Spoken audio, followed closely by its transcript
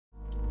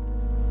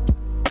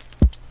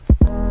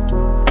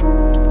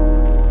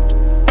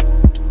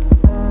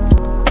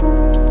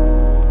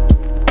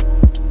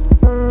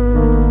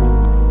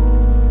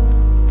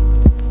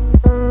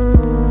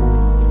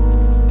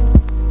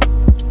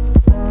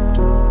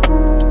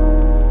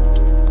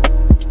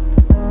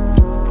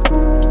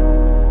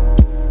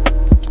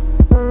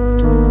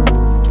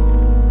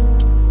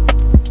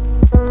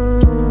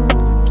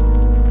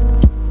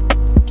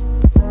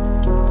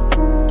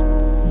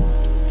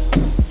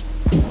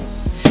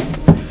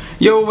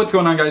Yo, what's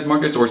going on guys?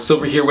 Marcus or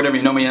Silver here, whatever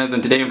you know me as,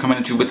 and today I'm coming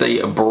at you with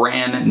a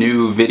brand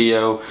new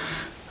video.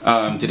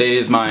 Today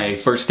is my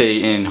first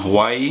day in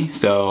Hawaii,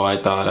 so I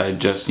thought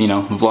I'd just,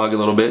 vlog a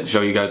little bit,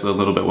 show you guys a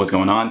little bit what's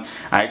going on.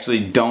 I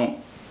actually don't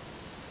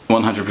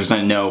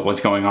 100% know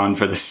what's going on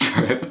for this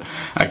trip.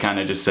 I kind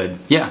of just said,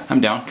 yeah, I'm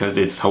down, because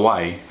it's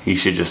Hawaii. You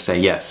should just say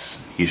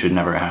yes. You should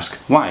never ask,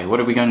 why? What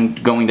are we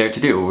going there to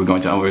do? Are we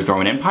going to overthrow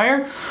an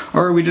empire?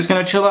 Or are we just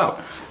going to chill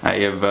out? I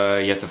have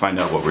yet to find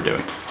out what we're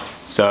doing.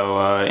 So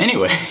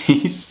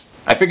anyways,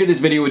 I figured this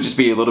video would just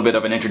be a little bit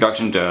of an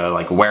introduction to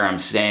like where I'm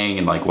staying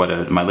and like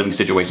what my living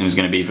situation is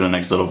going to be for the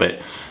next little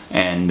bit.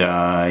 And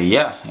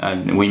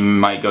we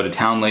might go to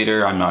town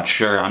later. I'm not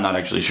sure. I'm not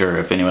actually sure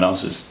if anyone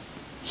else is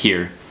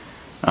here,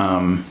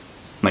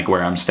 like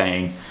where I'm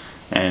staying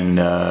and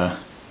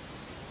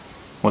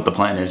what the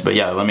plan is. But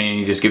yeah, let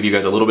me just give you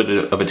guys a little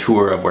bit of a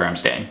tour of where I'm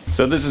staying.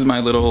 So this is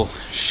my little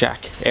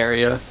shack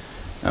area.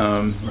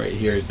 Right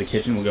here is the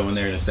kitchen. We'll go in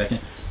there in a second.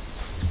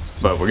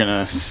 But we're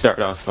gonna start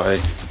off by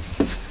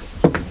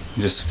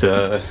just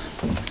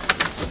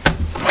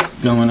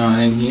going on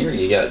in here.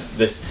 You got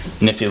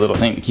this nifty little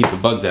thing to keep the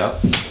bugs out.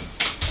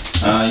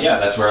 Yeah,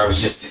 that's where I was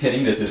just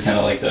sitting. This is kind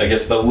of like, I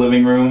guess, the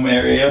living room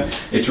area.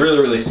 It's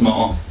really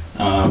small.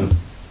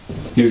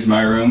 Here's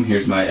my room.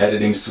 Here's my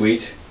editing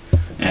suite.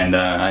 And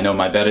I know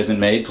my bed isn't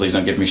made. Please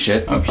don't give me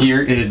shit. Up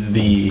here is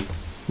the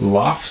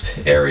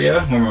loft area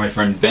where my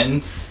friend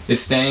Ben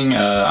is staying.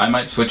 I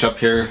might switch up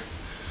here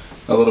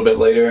a little bit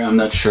later, I'm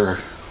not sure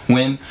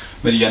when,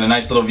 but you got a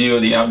nice little view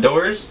of the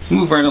outdoors.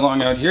 Move right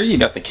along out here, you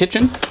got the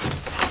kitchen.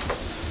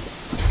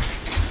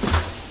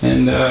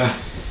 And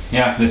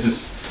yeah, this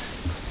is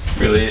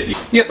really it.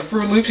 You got the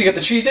Fruit Loops, you got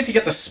the cheeses, you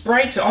got the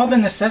Sprite, all the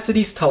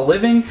necessities to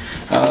living.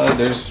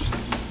 There's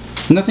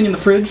nothing in the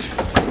fridge,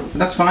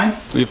 that's fine.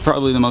 We have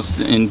probably the most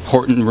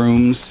important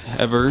rooms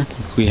ever.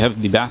 We have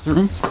the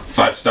bathroom,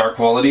 5-star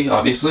quality,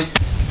 obviously.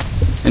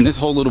 And this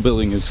whole little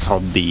building is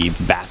called the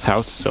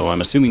bathhouse, so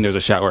I'm assuming there's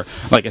a shower.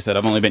 Like I said,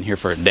 I've only been here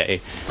for a day,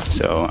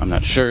 so I'm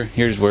not sure.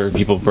 Here's where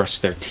people brush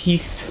their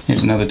teeth.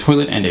 Here's another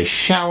toilet and a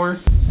shower.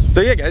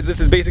 So yeah guys, this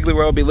is basically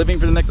where I'll be living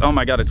for the next, oh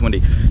my god, it's windy.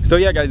 So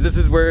yeah guys, this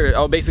is where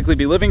I'll basically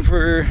be living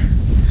for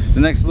the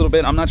next little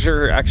bit. I'm not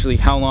sure actually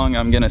how long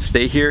I'm gonna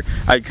stay here.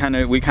 We kind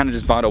of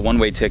just bought a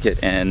one-way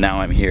ticket and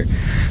now I'm here.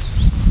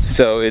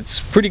 So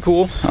it's pretty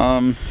cool.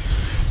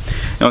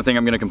 The only thing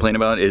I'm going to complain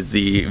about is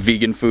the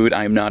vegan food.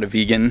 I am not a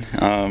vegan.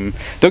 Don't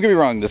get me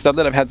wrong, the stuff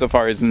that I've had so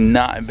far is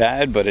not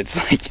bad, but it's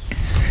like,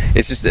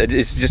 it's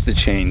just a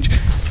change.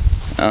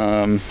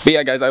 But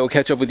yeah guys, I will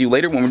catch up with you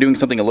later when we're doing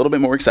something a little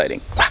bit more exciting.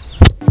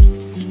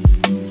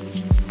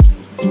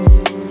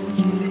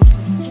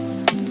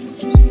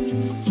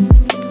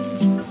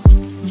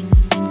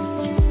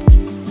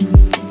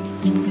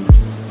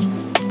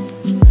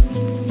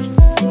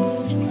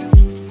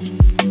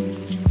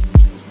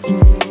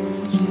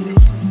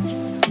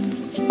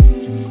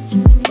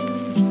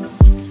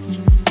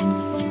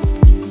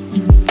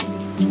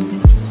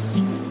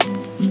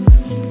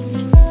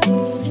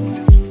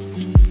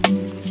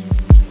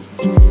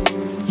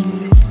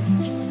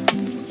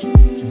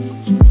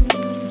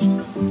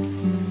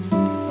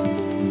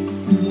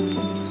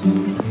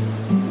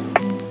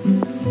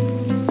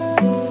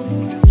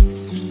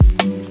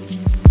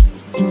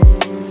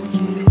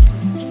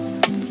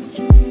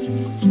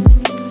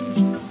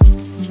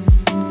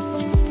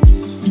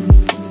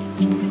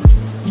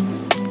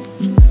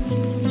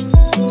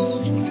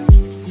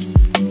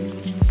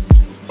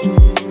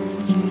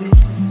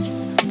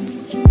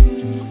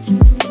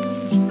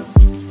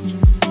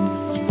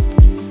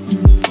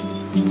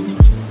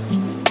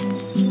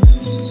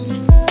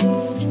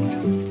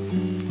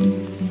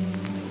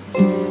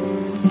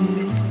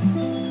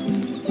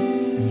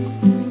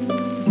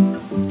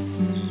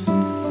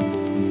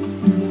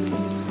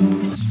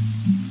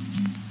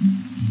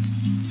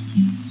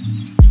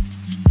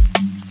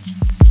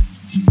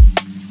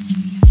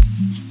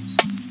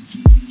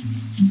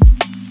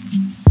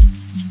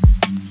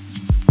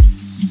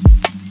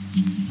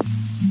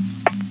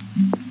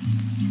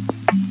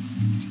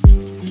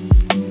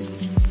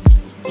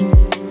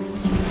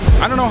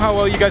 I don't know how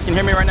well you guys can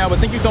hear me right now, but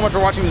thank you so much for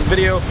watching this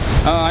video.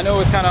 I know it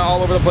was kind of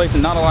all over the place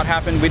and not a lot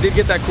happened. We did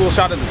get that cool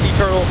shot of the sea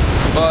turtle,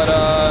 but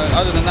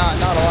other than that,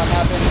 not a lot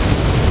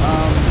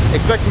happened.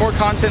 Expect more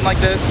content like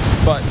this,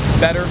 but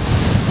better.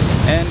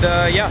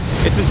 And yeah,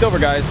 it's been Silver,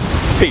 guys.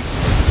 Peace.